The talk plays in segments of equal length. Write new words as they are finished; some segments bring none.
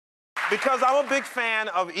Because I'm a big fan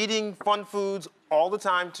of eating fun foods all the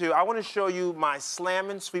time, too, I want to show you my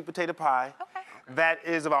Slammin' sweet potato pie. Okay. That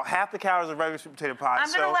is about half the calories of regular sweet potato pie.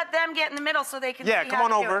 I'm going to let them get in the middle so they can see come how on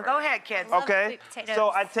to do over. it. Go ahead, kids. Okay.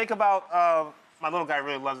 So I take about, my little guy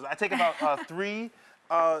really loves it. I take about 3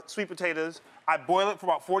 sweet potatoes. I boil it for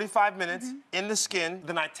about 45 minutes in the skin.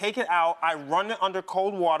 Then I take it out. I run it under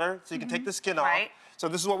cold water so you can take the skin off. So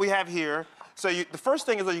this is what we have here. So the first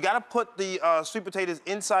thing is that you got to put the sweet potatoes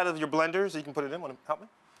inside of your blender so you can put it in. Want to help me?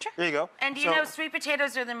 Sure. There you go. And do you know sweet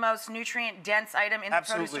potatoes are the most nutrient-dense item in the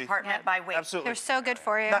produce department by weight? Absolutely. They're so good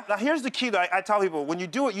for you. Now here's the key, though. I tell people, when you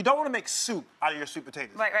do it, you don't want to make soup out of your sweet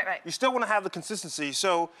potatoes. Right. You still want to have the consistency.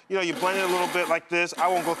 So, you know, you blend it a little bit like this. I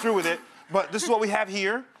won't go through with it, but this is what we have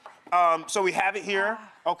here. So we have it here,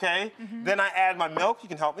 okay? Then I add my milk. You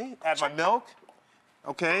can help me. Add my milk,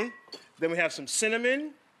 okay? Then we have some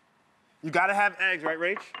cinnamon. You gotta have eggs, right,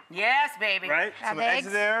 Rach? Yes, baby. Right? Some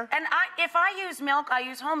eggs there. And if I use milk, I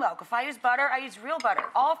use whole milk. If I use butter, I use real butter.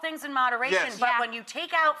 All things in moderation. Yes. But when you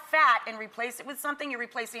take out fat and replace it with something, you're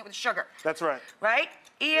replacing it with sugar. That's right. Right?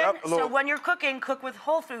 Ian, Yep, so when you're cooking, cook with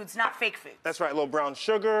whole foods, not fake foods. That's right, a little brown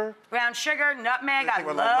sugar. Brown sugar, nutmeg. I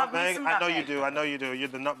love me some nutmeg. I know you do, I know you do. You're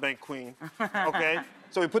the nutmeg queen. Okay?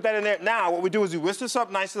 So we put that in there. Now, what we do is we whisk this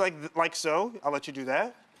up nicely like so. I'll let you do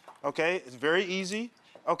that. Okay? It's very easy.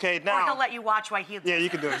 Okay, now... Or he'll let you watch while he... Yeah, you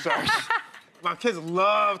can do it, sorry. My kids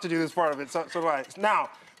love to do this part of it, so do I.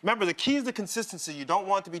 Now, remember, the key is the consistency. You don't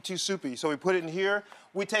want it to be too soupy. So we put it in here.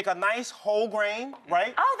 We take a nice whole grain,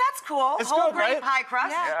 right? Oh, that's cool. It's whole good, grain right? pie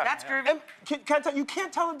crust. Yeah. That's groovy. And you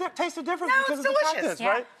can't taste the difference No, because it's of the delicious. contents, Yeah.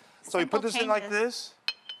 right? So we put Simple this in like changes. this,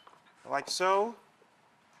 like so.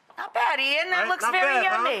 Not bad, Ian. That Right? looks Not very bad,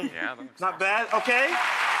 huh? yummy. Yeah, that looks Not bad, okay?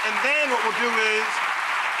 And then what we'll do is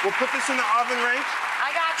we'll put this in the oven, Rach.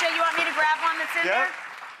 I gotcha. You want me to grab one that's in there?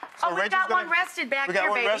 So Oh, we've Rach is got gonna- one rested back We got here,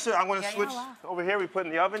 one baby. rested. I'm going to switch over here. We put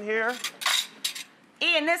in the oven here.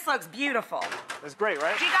 Ian, this looks beautiful. It's great,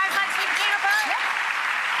 right? Do you guys like sweet potato pie?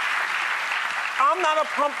 I'm not a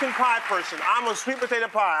pumpkin pie person. I'm a sweet potato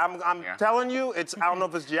pie. I'm telling you, I don't know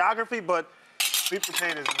if it's geography, but sweet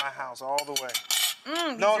potatoes in my house all the way.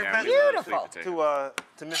 No offense beautiful.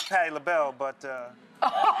 to Miss Patty LaBelle, but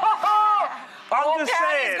I'm just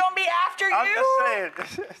Patty's saying. gonna be after you. I'm just saying.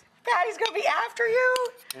 Patty's gonna be after you.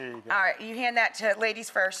 Here you go. All right, you hand that to ladies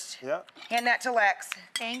first. Yep. Hand that to Lex.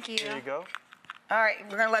 Thank you. Here you go. All right,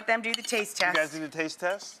 we're gonna let them do the taste test. You guys do the taste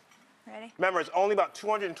test. Ready? Remember, it's only about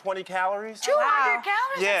 220 calories. 200 Wow.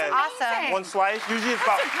 calories? Yeah. That's amazing. Awesome. One slice. That's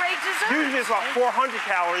a great dessert. Usually it's about 400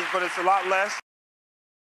 calories, but it's a lot less.